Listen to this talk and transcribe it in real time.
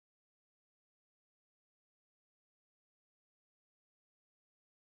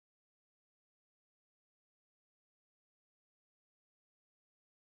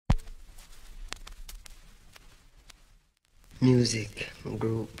music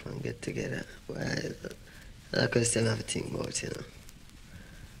group and get together. Well, that's the question I have to think about, you know.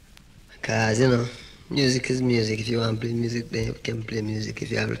 Because, you know, music is music. If you want to play music, then you can play music.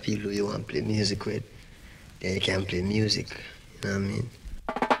 If you have a people who you want to play music with, then you can play music. You know what I mean?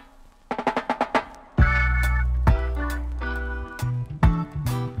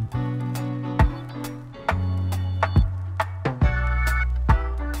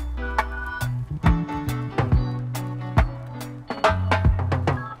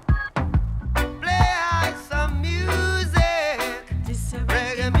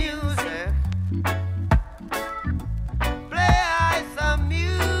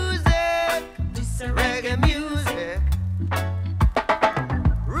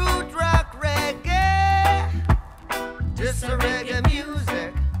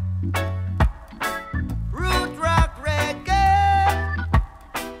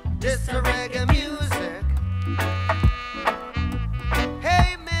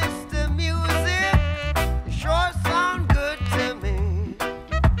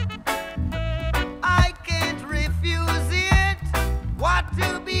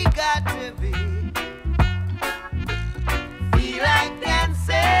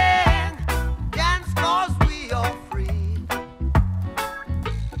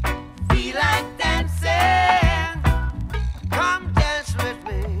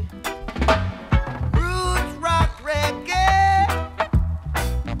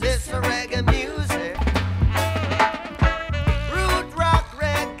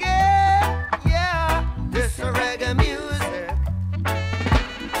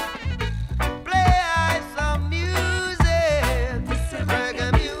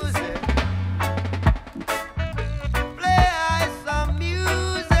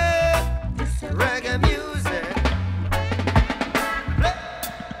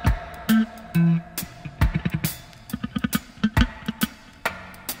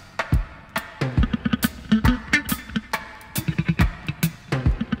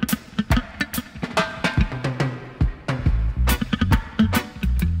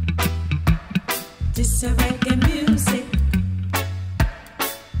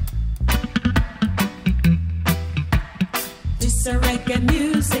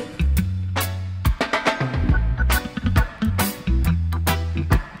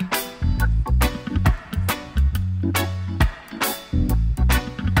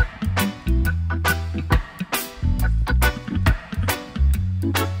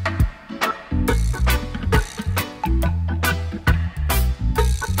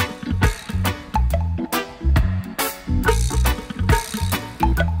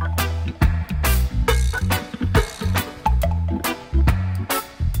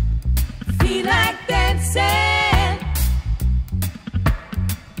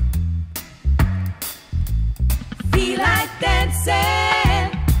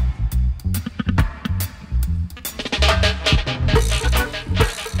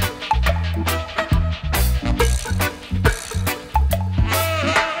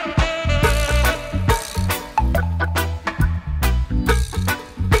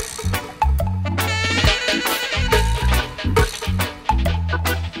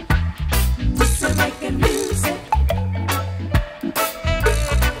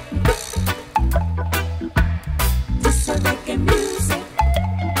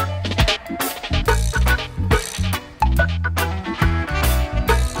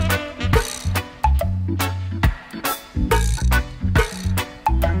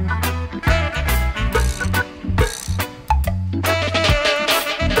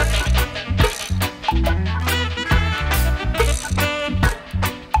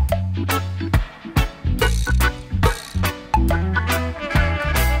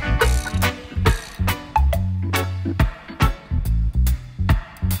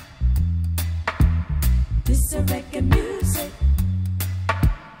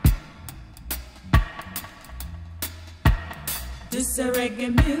 This is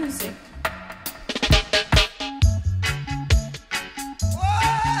reggae music.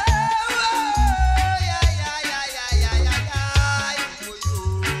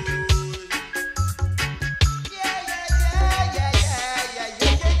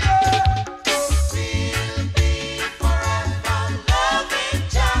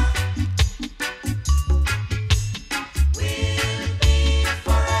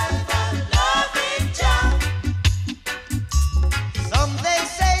 Some they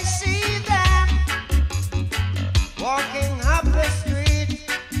say, see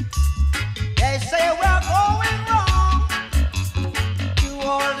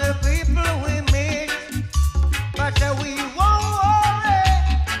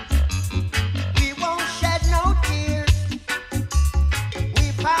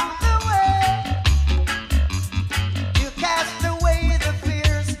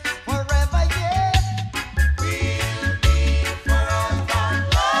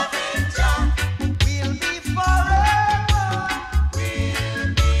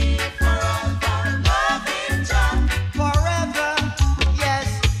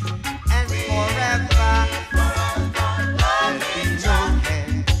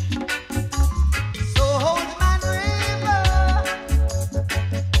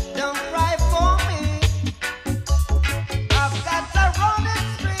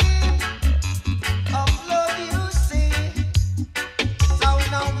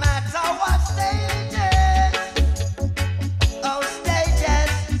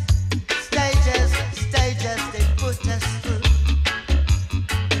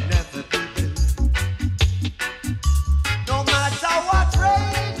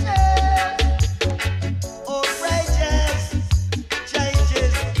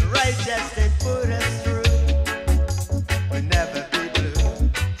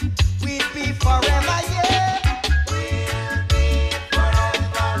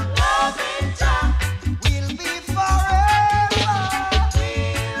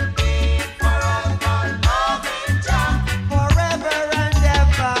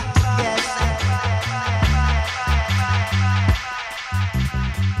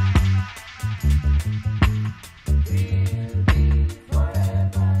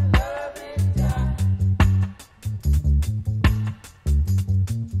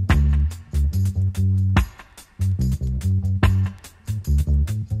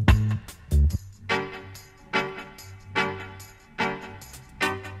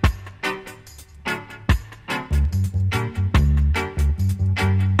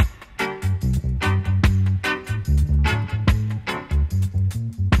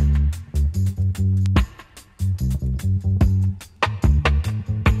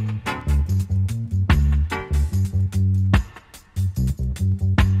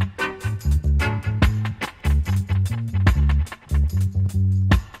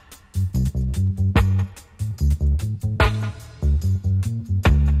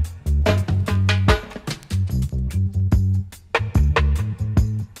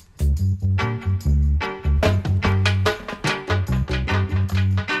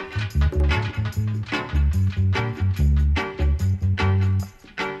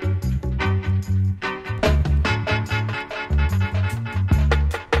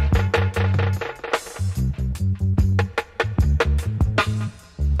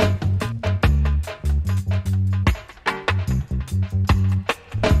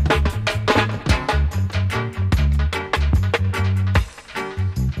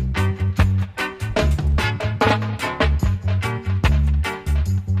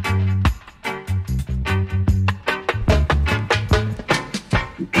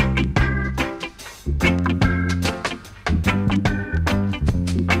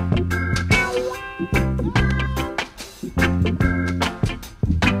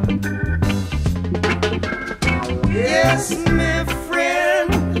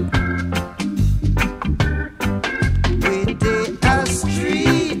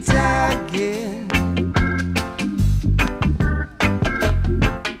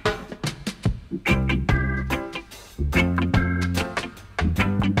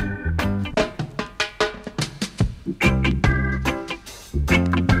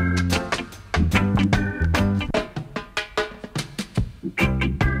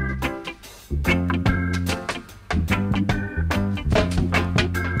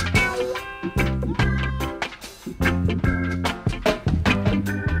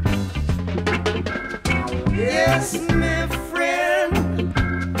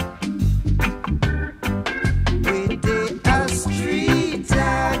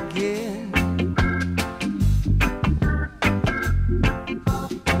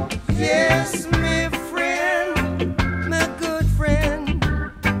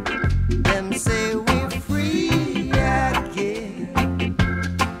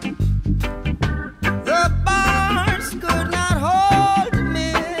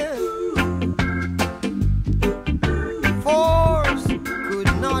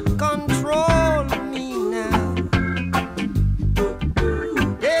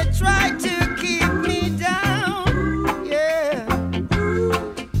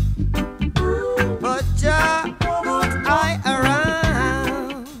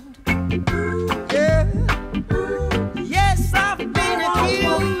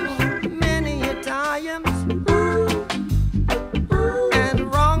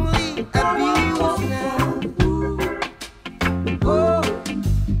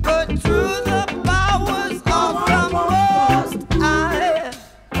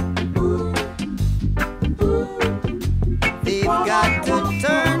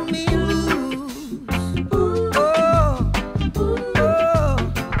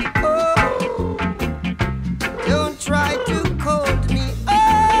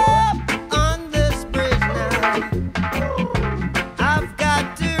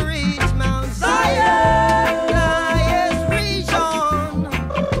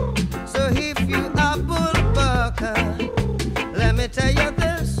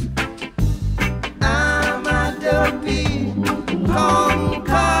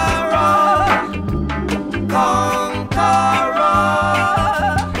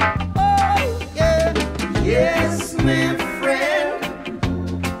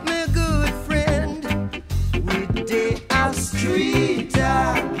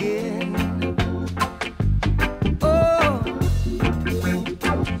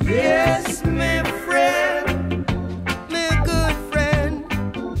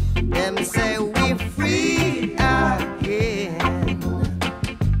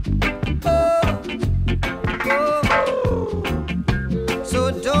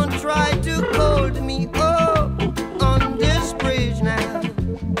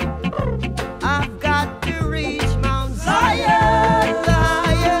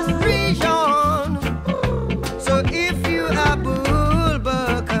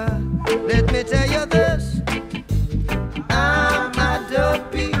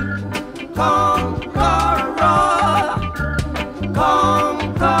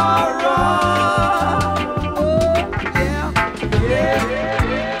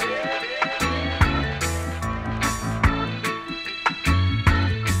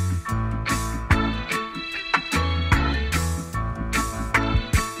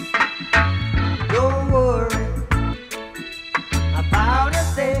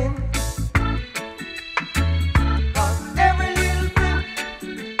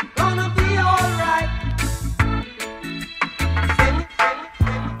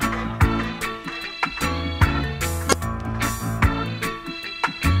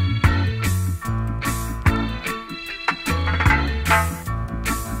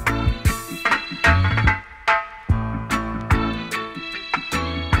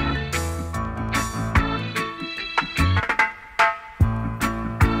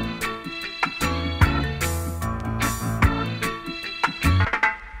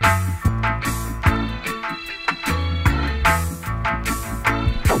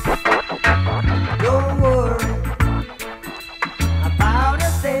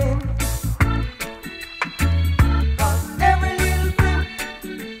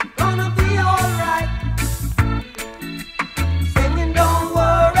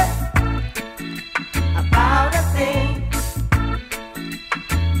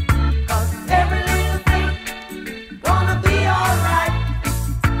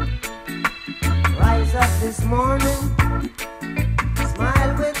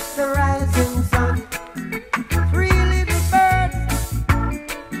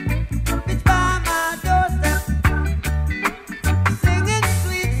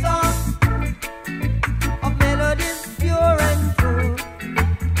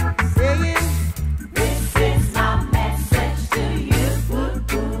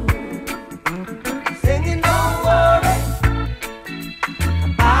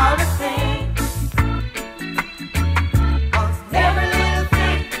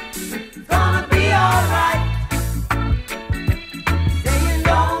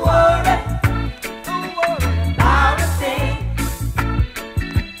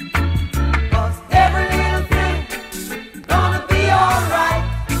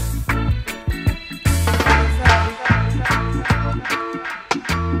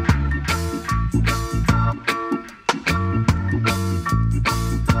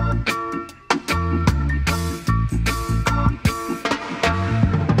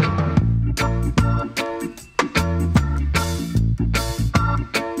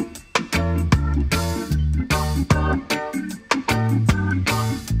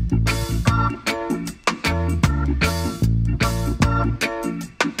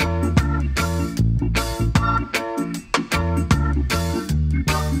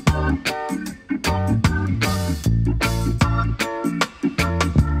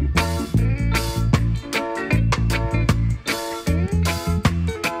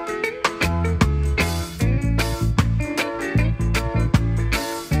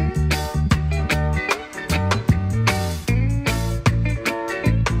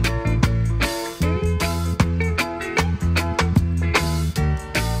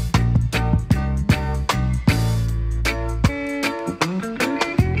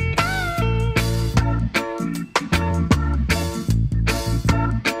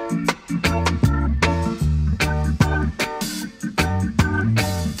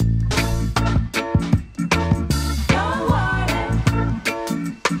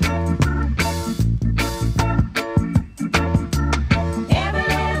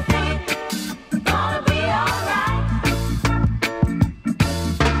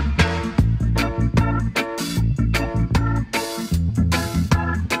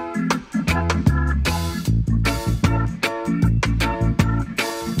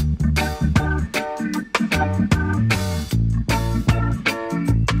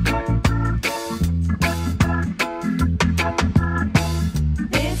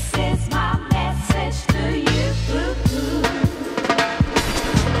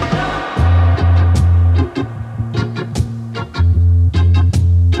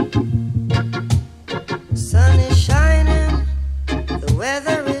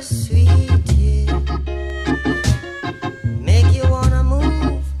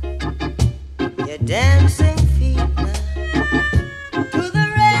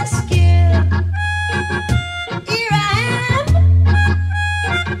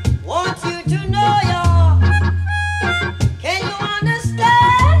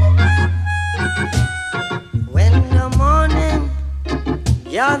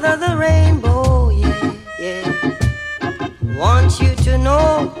gather the rainbow, yeah, yeah. Want you to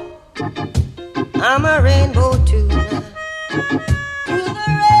know I'm a rainbow too now. To the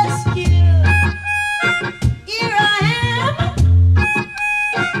rescue, here I am.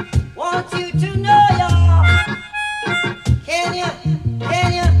 Want you to know, y'all. Can you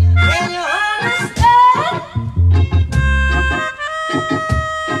understand?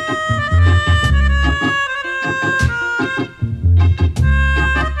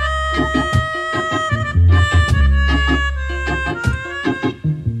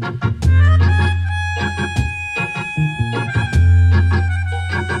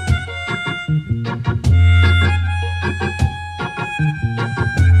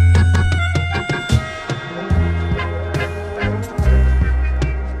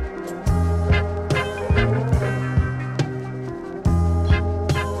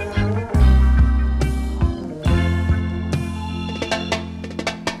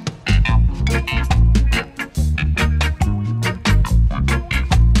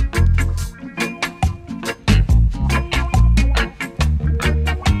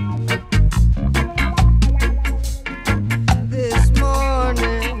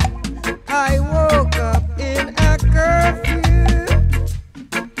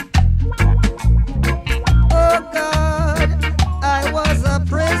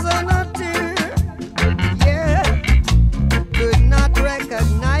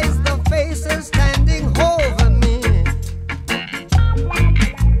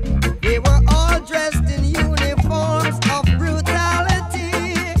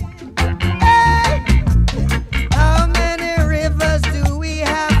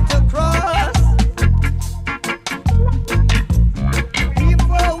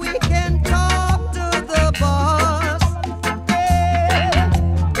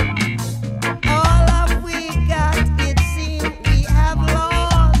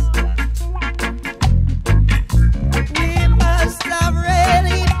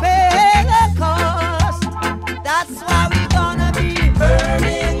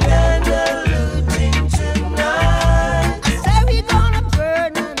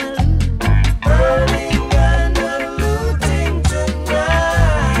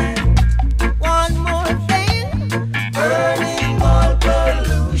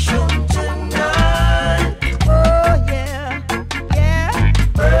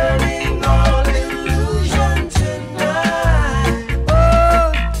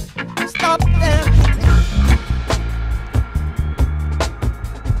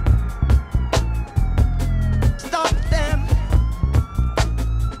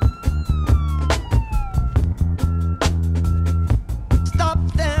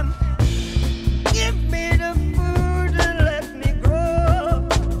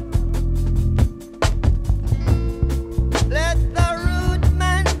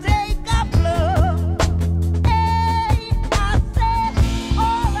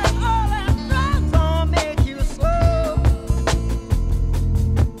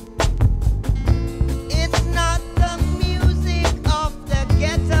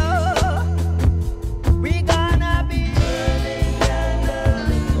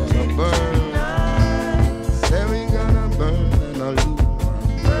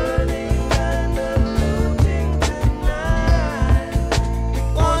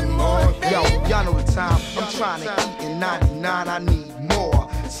 trying to eat in 99, I need more.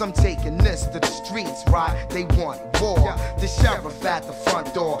 Some taking this to the streets, right? They want war. The sheriff at the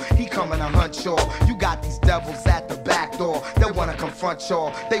front door, he coming to hunt y'all. You got these devils at the back door, they wanna confront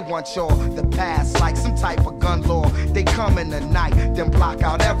y'all. They want y'all to pass like some type of gun law. They come in the night, then block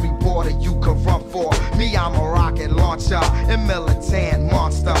out every border you could run for. Me, I'm a rocket launcher, a militant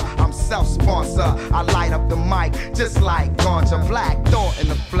monster. I'm self-sponsor, I light up the mic just like ganja. Black thought in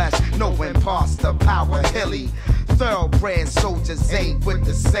the flesh, no imposter, power hilly. Thoroughbred soldiers ain't with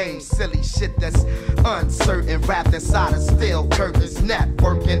the same silly shit that's uncertain, wrapped inside of steel curtains.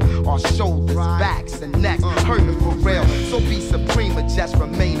 Networking our shoulders, backs, and necks, hurting for real. So be supreme or just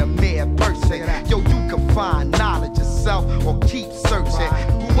remain a mere person. Yo, you can find knowledge yourself or keep searching.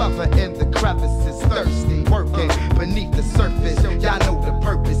 Whoever in the crevice is thirsty, working beneath the surface. Y'all know the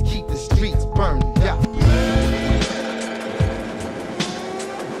purpose, keep the streets burning. Yeah.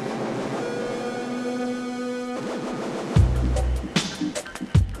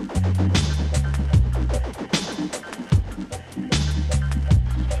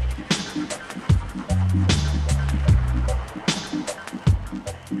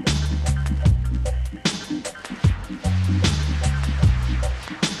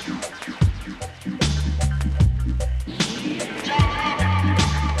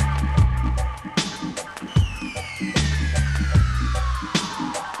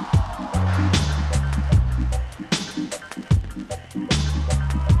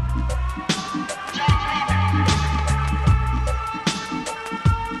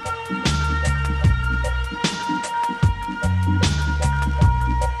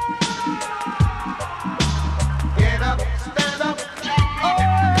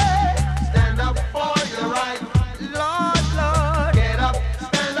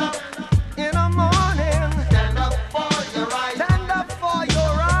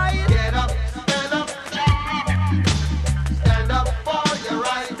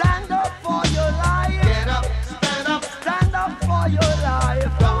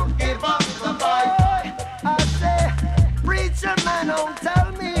 life. Don't give up the fight. I say, preacher man, don't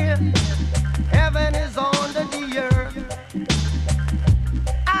tell me heaven is under the earth.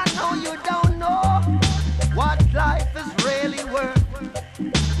 I know you don't know what life is really worth.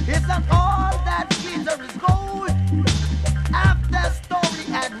 It's not all that glitter is gold. After story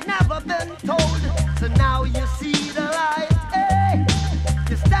had never been told. So now you see the light. Hey,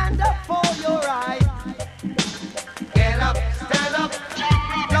 you stand up for your right. Get up, stand up.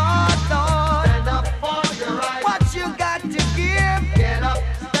 Lord, Lord, stand up for your right. What you got to give? Get up,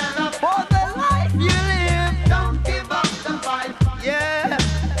 stand up for the life you live. Don't give up the fight. Yeah.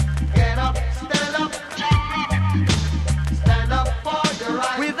 Get up, stand up. Stand up for your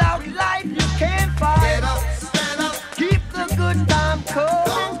right. Without life you can't fight. Get up, stand up. Keep the good time cold.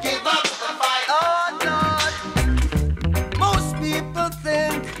 Don't give up the fight. Oh Lord. Most people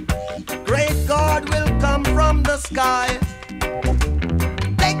think great God will come from the sky,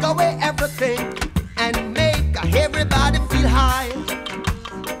 take away everything and make everybody feel high.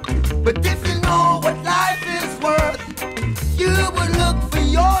 But if you know what life is worth, you would look for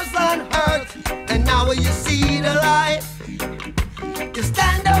yours on earth. And now when you see the light, you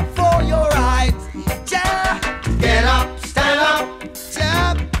stand up for your rights. Yeah. Get up, stand up.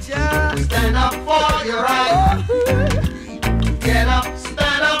 Yeah, yeah. Stand up for your rights. Get up,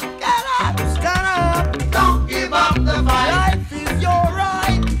 stand up. Get up, stand up. Don't give up the fight. Life is your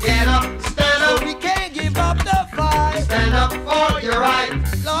right. Get up, stand up. So we can't give up the fight. Stand up for your right.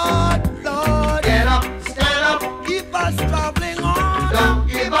 Lord, Lord. Get up, stand up. Keep us traveling on. Don't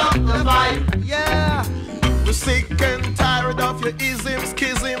give up the fight. Yeah. We're sick and tired of your ism,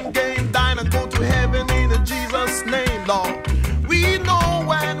 schism, game, dine and go to heaven in Jesus' name, Lord. We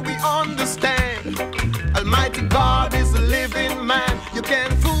know and we understand. Almighty God is a living man. You can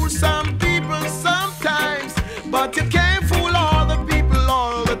fool some people sometimes, but you can't fool all the people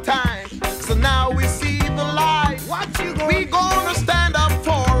all the time. So now we see the light. We gonna stand up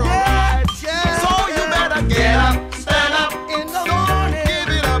for our rights. Yeah. So you better get up, stand up. In the morning. Give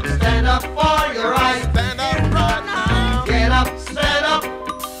it up, Stand up for your right. stand up right now. Get up, stand up.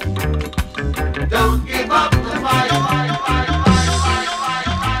 Don't give up the fight.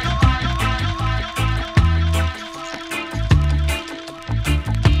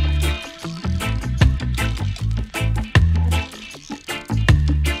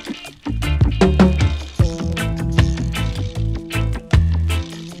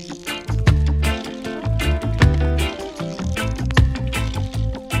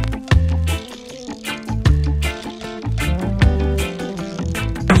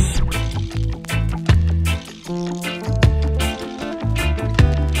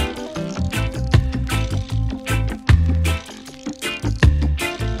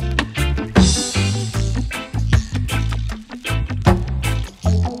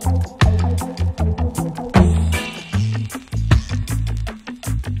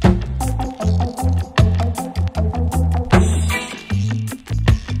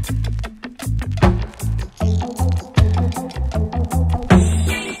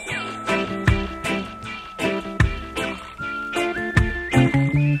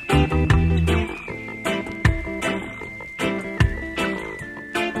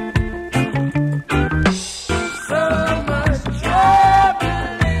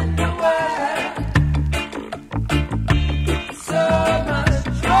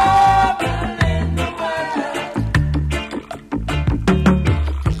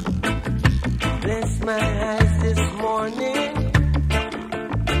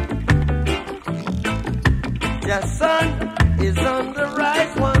 The sun is on the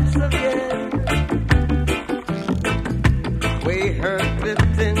rise once again. We heard that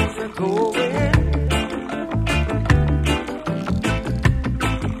things are going.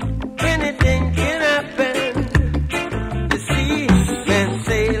 Anything can happen. You see men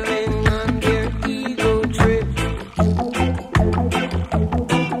sailing on their ego trip,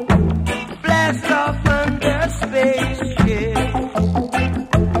 blast off on their spaceship.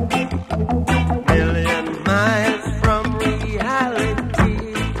 Million miles from reality.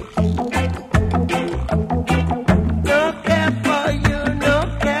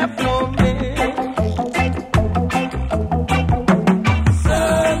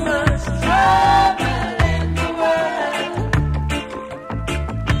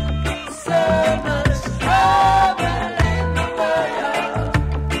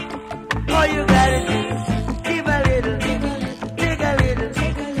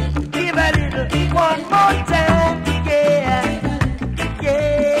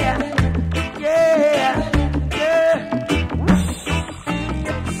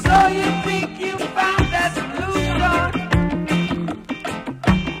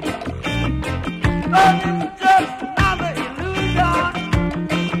 Love is just another illusion.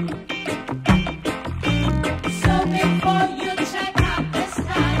 So before you check out this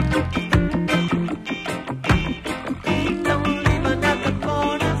time, don't leave another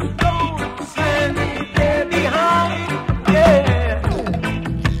cornerstone standing there behind. Yeah,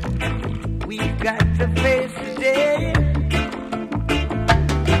 we've got to face the day.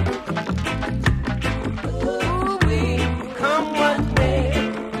 Ooh, we come one day.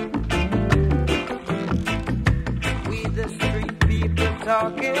 We the street people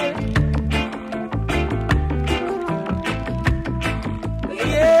talking.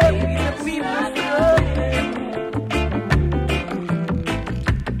 Yeah, we the people talking.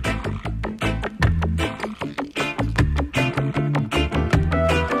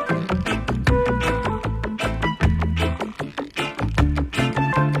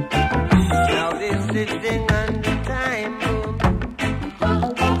 Now this sitting on the time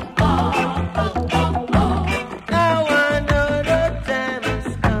bomb. Now I know the time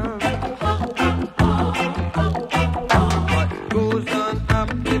has come.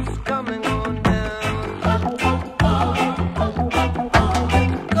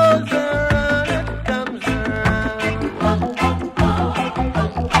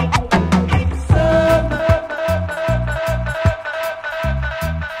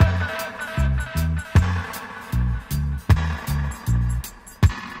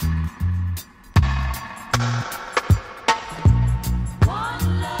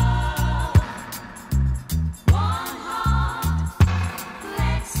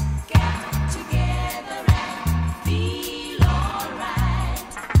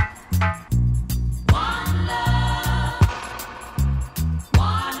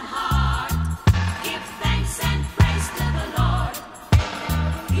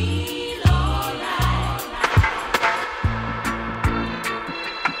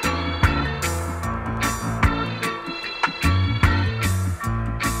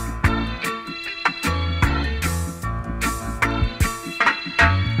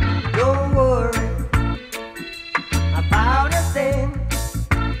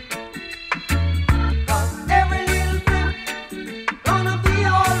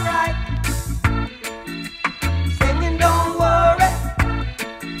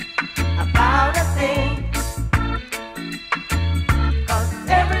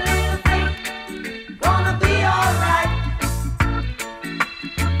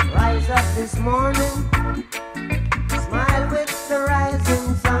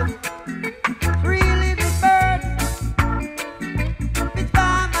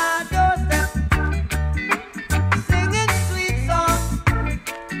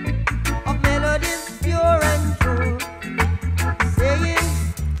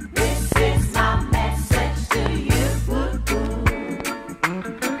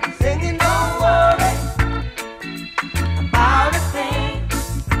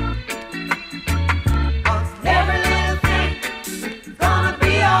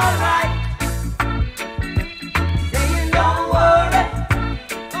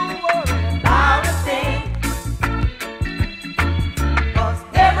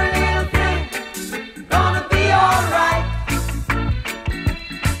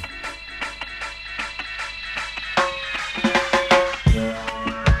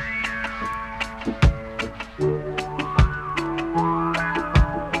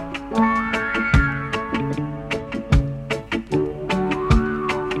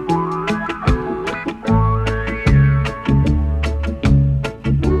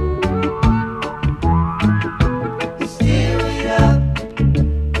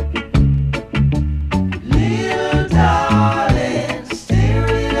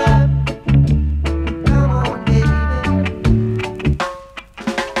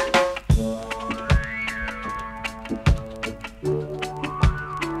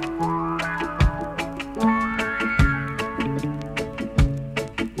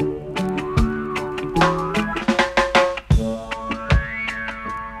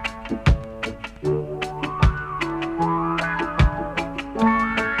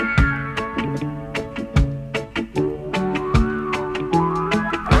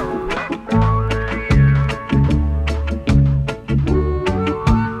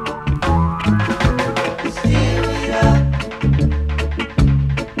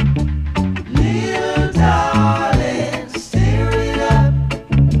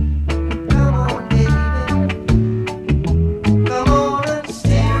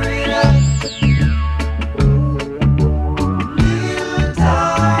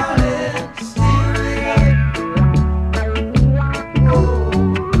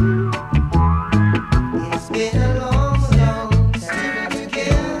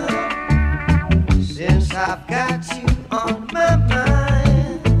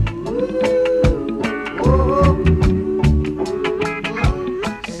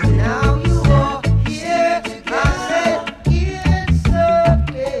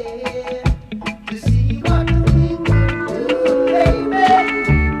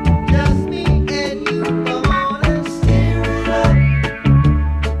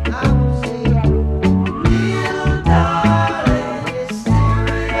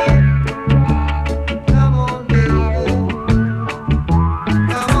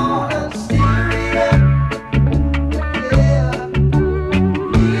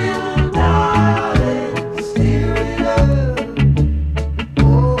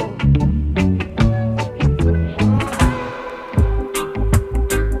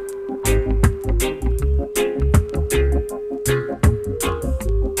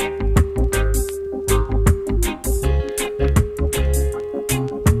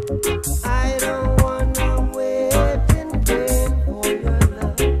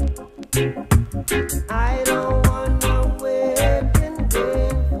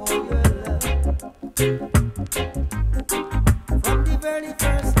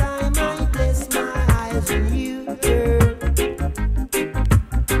 first time I place my eyes on you, girl.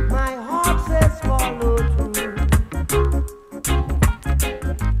 My heart says follow through.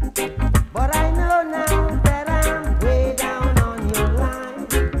 But I know now that I'm way down on your line.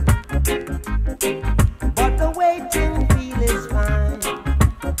 But the waiting feel is fine.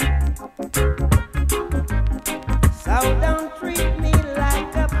 So don't treat me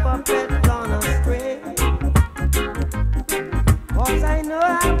like a puppet on a string. 'Cause I know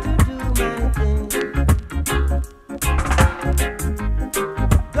how to do my thing.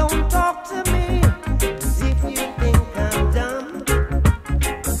 Don't talk to me as if you think I'm dumb.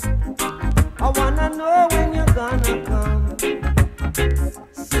 I wanna know when you're gonna come.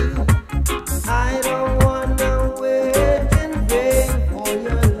 See, I don't wanna wait in vain for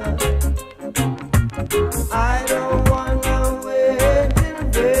your love. I don't wanna wait in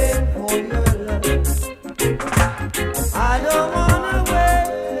vain for your love. I don't wanna wait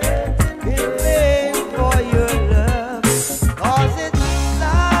in vain for your love. 'Cause it's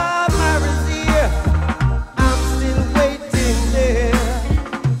summer is here, I'm still waiting there.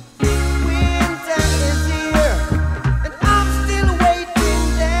 Winter is here, and I'm still waiting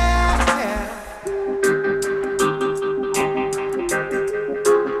there.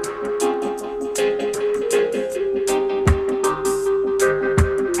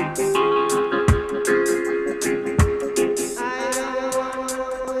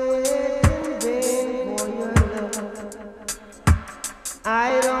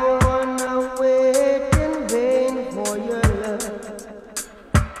 I don't wanna wait in vain for your love.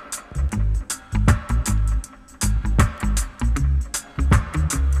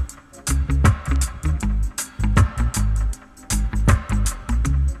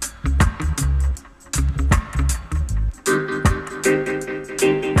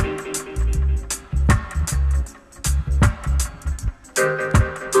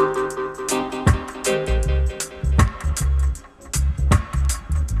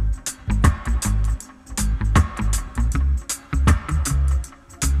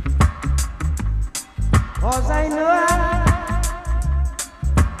 Cause I know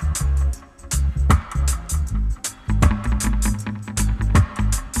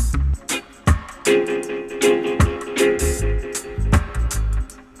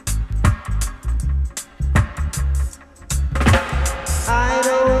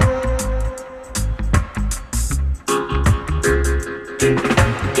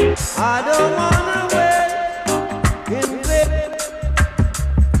I don't wanna wait in vain.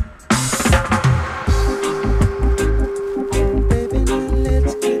 Oh, baby, now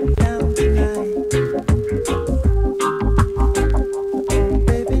let's get down tonight. Oh,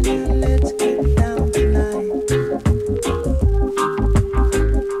 baby, now let's get down tonight.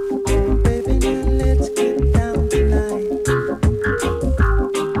 Oh, baby, now let's get down tonight.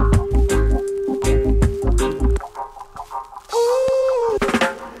 Ooh,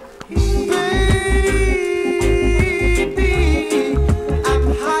 baby.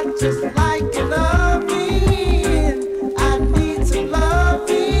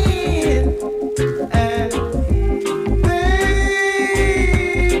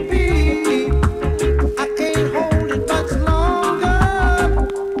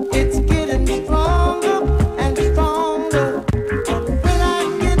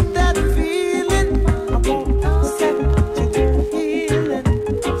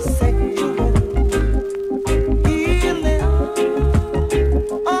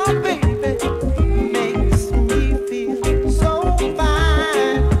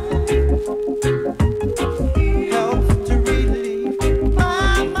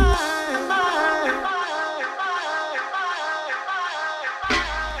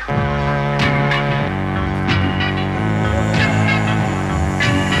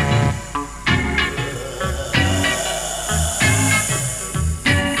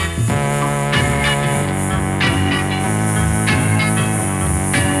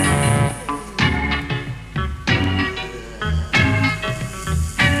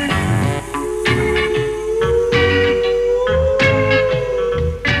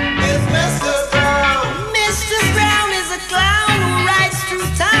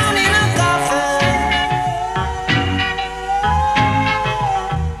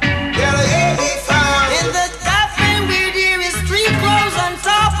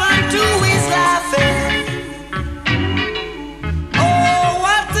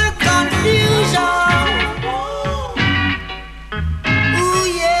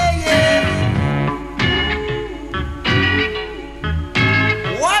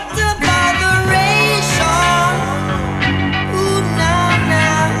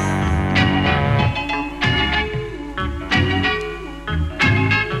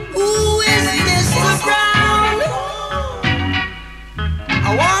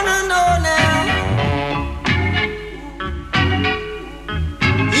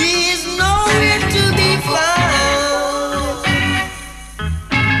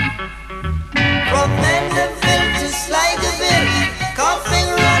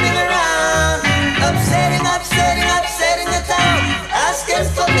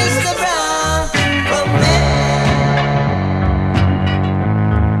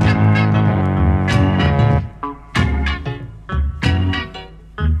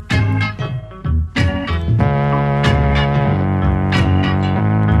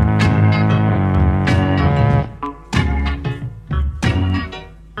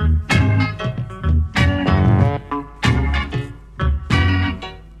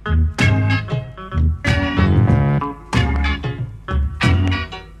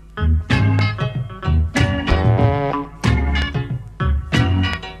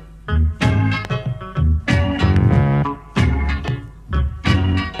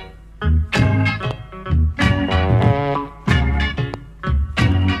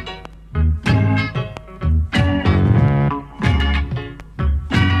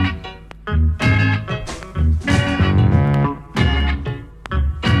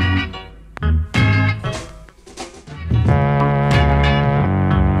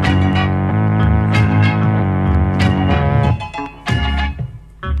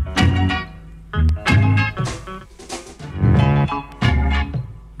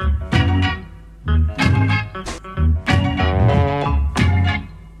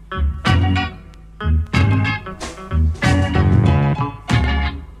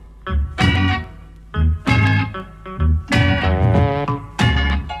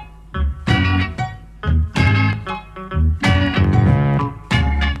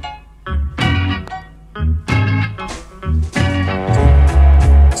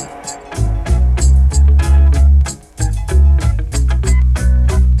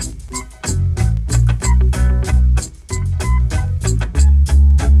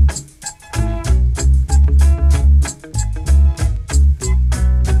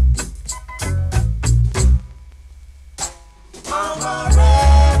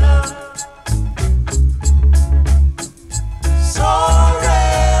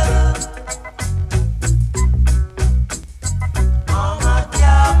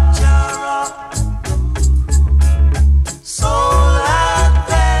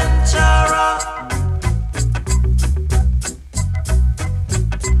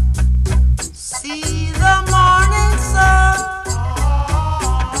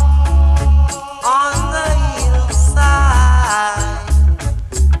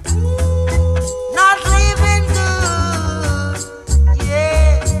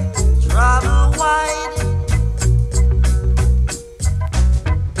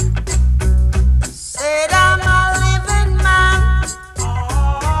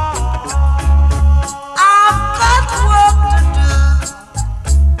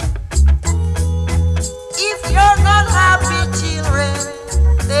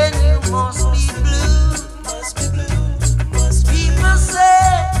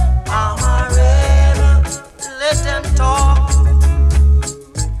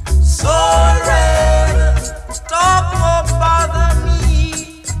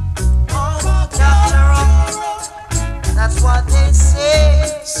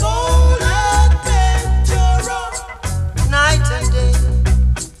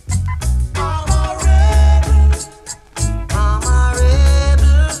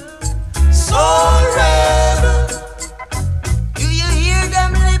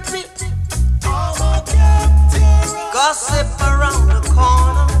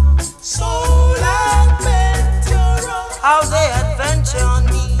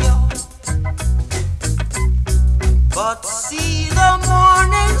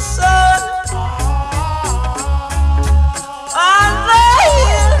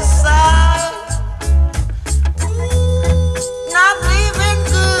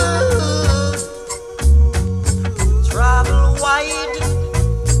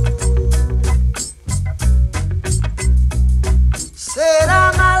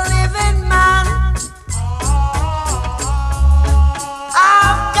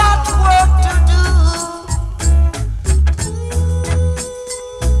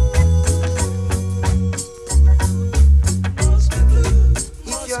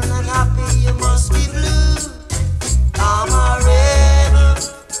 happy, you must be